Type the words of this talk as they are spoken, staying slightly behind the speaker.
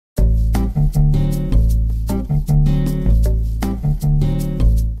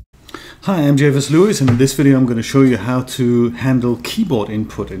Hi, I'm Javis Lewis, and in this video I'm going to show you how to handle keyboard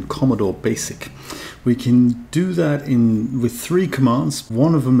input in Commodore BASIC. We can do that with three commands.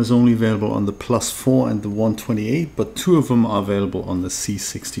 One of them is only available on the +4 and the 128, but two of them are available on the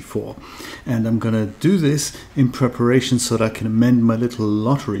C64. And I'm going to do this in preparation so that I can amend my little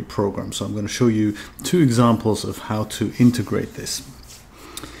lottery program. So I'm going to show you two examples of how to integrate this.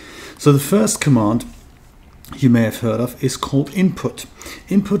 So the first command you may have heard of is called input.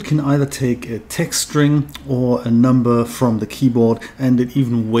 Input can either take a text string or a number from the keyboard, and it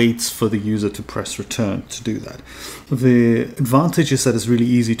even waits for the user to press return to do that. The advantage is that it's really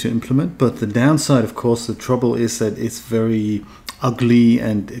easy to implement, but the downside, of course, the trouble is that it's very ugly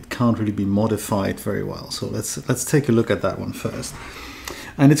and it can't really be modified very well. So let's take a look at that one first.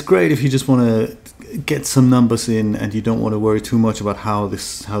 And it's great if you just want to get some numbers in and you don't want to worry too much about how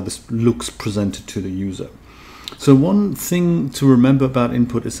this looks presented to the user. So one thing to remember about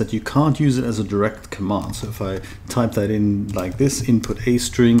input is that you can't use it as a direct command. So if I type that in like this, input a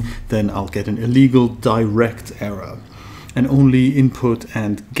string, then I'll get an illegal direct error. And only input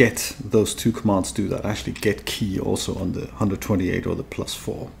and get, those two commands do that. Actually GetKey also on the 128 or the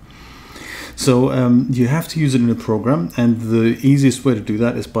 +4. So you have to use it in a program, and the easiest way to do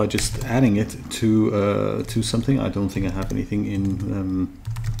that is by just adding it to something. I don't think I have anything in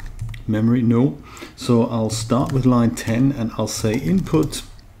memory, no. So I'll start with line 10 and I'll say input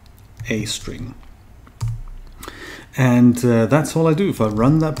a string. And that's all I do. If I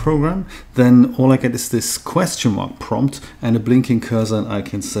run that program, then all I get is this question mark prompt and a blinking cursor, and I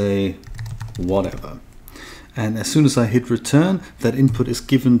can say whatever. And as soon as I hit return, that input is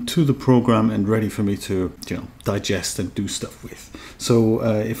given to the program and ready for me to, digest and do stuff with. So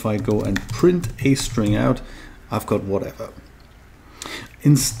if I go and print a string out, I've got whatever.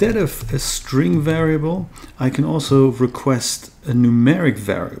 Instead of a string variable, I can also request a numeric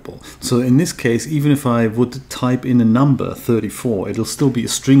variable. So in this case, even if I would type in a number 34, it'll still be a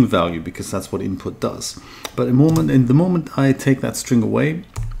string value because that's what input does. But in the moment I take that string away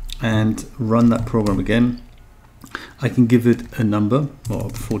and run that program again, I can give it a number, or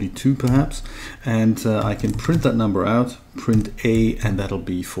 42 perhaps, and I can print that number out, print A, and that'll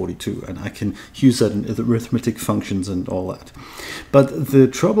be 42. And I can use that in the arithmetic functions and all that. But the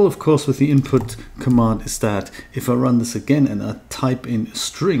trouble, of course, with the input command is that if I run this again and I type in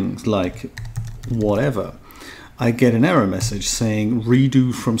strings like whatever, I get an error message saying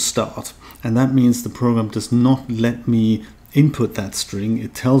redo from start. And that means the program does not let me input that string.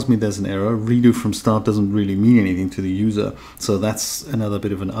 It tells me there's an error. Redo from start doesn't really mean anything to the user. So that's another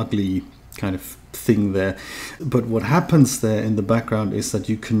bit of an ugly kind of thing there. But what happens there in the background is that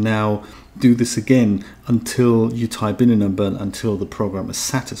you can now do this again until you type in a number, until the program is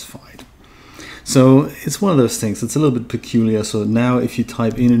satisfied. So it's one of those things. It's a little bit peculiar. So now if you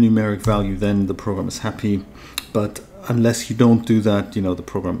type in a numeric value, then the program is happy. But unless you don't do that, the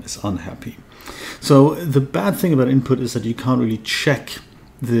program is unhappy. So the bad thing about input is that you can't really check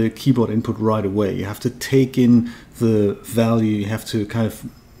the keyboard input right away. You have to take in the value, you have to kind of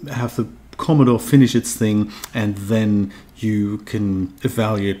have the Commodore finish its thing, and then you can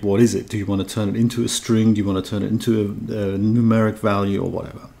evaluate what is it. Do you want to turn it into a string? Do you want to turn it into a numeric value or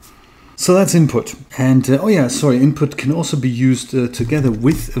whatever? So that's input. And input can also be used together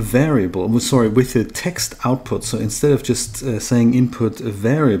with a variable, with a text output. So instead of just saying input a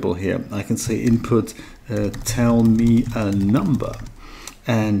variable here, I can say input tell me a number.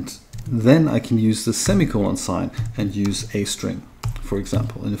 And then I can use the semicolon sign and use a string, for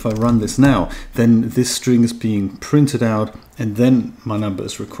example. And if I run this now, then this string is being printed out and then my number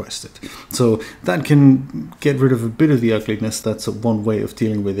is requested. So that can get rid of a bit of the ugliness. That's one way of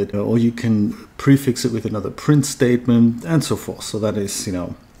dealing with it. Or you can prefix it with another print statement and so forth. So that is,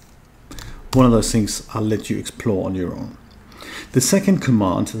 one of those things I'll let you explore on your own. The second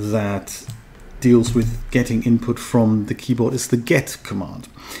command that deals with getting input from the keyboard is the get command.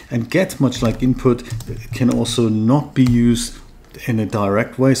 And get, much like input, can also not be used in a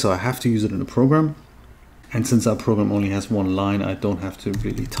direct way, so I have to use it in a program. And since our program only has one line, I don't have to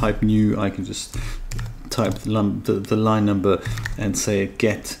really type new. I can just type the line number and say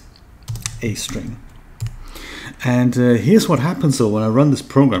get a string. And here's what happens though when I run this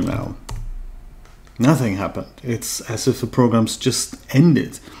program now. Nothing happened. It's as if the program's just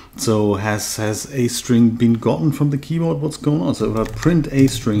ended. So has a string been gotten from the keyboard? What's going on? So if I print a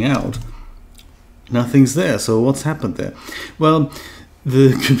string out, nothing's there. So what's happened there? Well,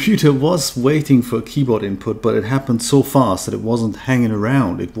 the computer was waiting for keyboard input, but it happened so fast that it wasn't hanging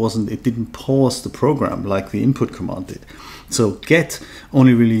around. It didn't pause the program like the input command did. So get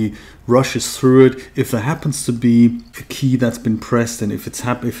only really rushes through it. If there happens to be a key that's been pressed, and if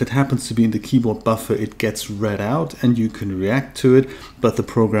it happens to be in the keyboard buffer, it gets read out and you can react to it, but the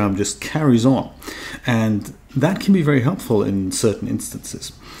program just carries on. And that can be very helpful in certain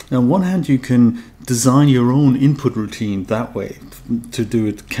instances. Now, on one hand, you can design your own input routine that way to do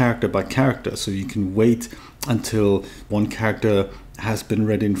it character by character. So you can wait until one character has been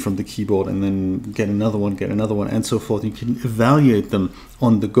read in from the keyboard and then get another one, and so forth. You can evaluate them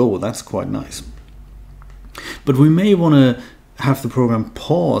on the go. That's quite nice. But we may want to have the program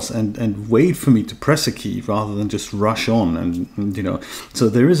pause and wait for me to press a key rather than just rush on, and you know, so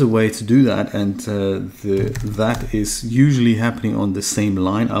there is a way to do that, and that is usually happening on the same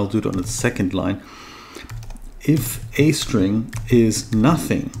line. I'll do it on the second line. If a string is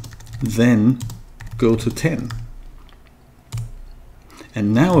nothing, then go to 10.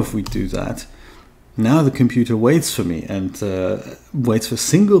 And now if we do that, now the computer waits for me and waits for a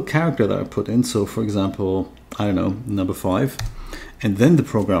single character that I put in. So for example, I don't know, number 5, and then the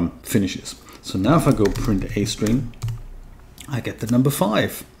program finishes. So now if I go print a string, I get the number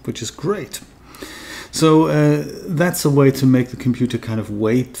 5, which is great. So that's a way to make the computer kind of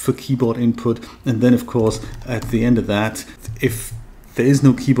wait for keyboard input. And then of course, at the end of that, if there is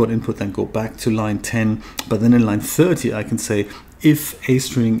no keyboard input, then go back to line 10. But then in line 30, I can say, if a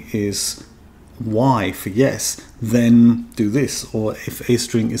string is Y for yes, then do this. Or if a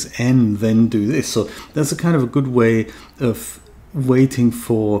string is N, then do this. So that's a kind of a good way of waiting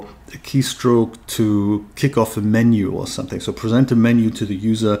for a keystroke to kick off a menu or something. So present a menu to the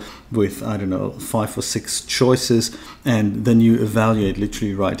user with, I don't know, 5 or 6 choices, and then you evaluate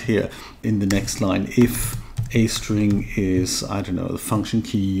literally right here in the next line. If a string is, I don't know, the function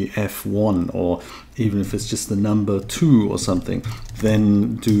key F1, or even if it's just the number 2 or something,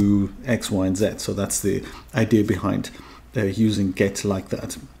 then do X, Y, and Z. So that's the idea behind using get like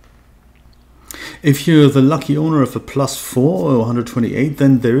that. If you're the lucky owner of a +4 or 128,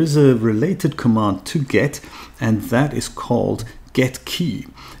 then there is a related command to get, and that is called GetKey.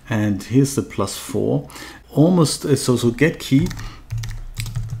 And here's the +4. Almost so GetKey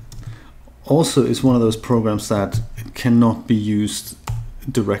also is one of those programs that cannot be used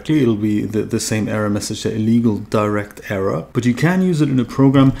directly. It'll be the same error message, the illegal direct error, but you can use it in a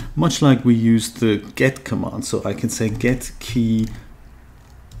program much like we used the get command. So I can say get key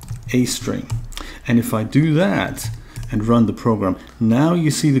a string, and if I do that and run the program, now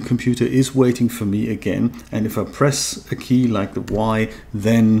you see the computer is waiting for me again, and if I press a key like the Y,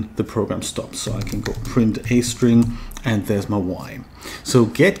 then the program stops. So I can go print a string, and there's my Y. So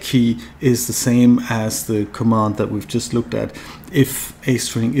GetKey is the same as the command that we've just looked at. If a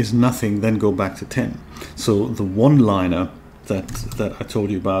string is nothing, then go back to 10. So the one-liner that I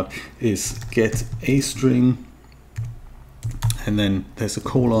told you about is get a string, and then there's a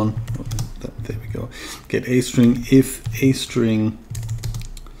colon. There we go. Get a string. If a string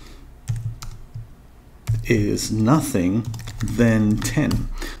is nothing, then 10.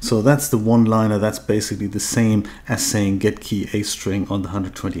 So that's the one-liner. That's basically the same as saying get key a string on the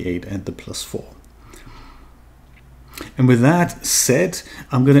 128 and the +4. And with that said,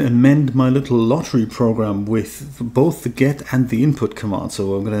 I'm going to amend my little lottery program with both the get and the input command.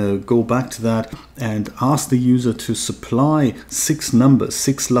 So I'm going to go back to that and ask the user to supply 6 numbers,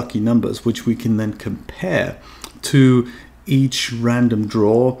 6 lucky numbers, which we can then compare to each random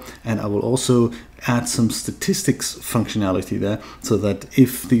draw. And I will also add some statistics functionality there, so that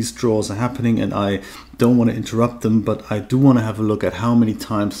if these draws are happening and I don't want to interrupt them, but I do want to have a look at how many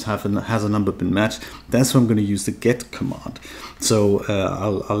times has a number been matched, that's when I'm going to use the get command. So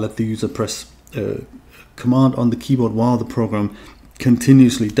I'll let the user press command on the keyboard while the program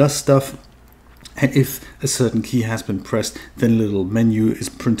continuously does stuff. And if a certain key has been pressed, then a little menu is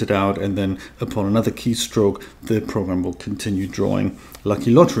printed out, and then upon another keystroke, the program will continue drawing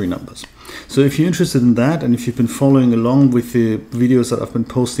lucky lottery numbers. So if you're interested in that, and if you've been following along with the videos that I've been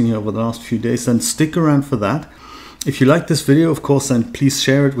posting here over the last few days, then stick around for that. If you like this video, of course, then please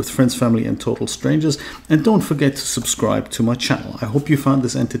share it with friends, family, and total strangers. And don't forget to subscribe to my channel. I hope you found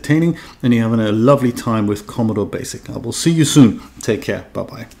this entertaining and you're having a lovely time with Commodore BASIC. I will see you soon. Take care.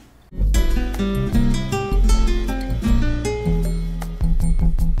 Bye-bye.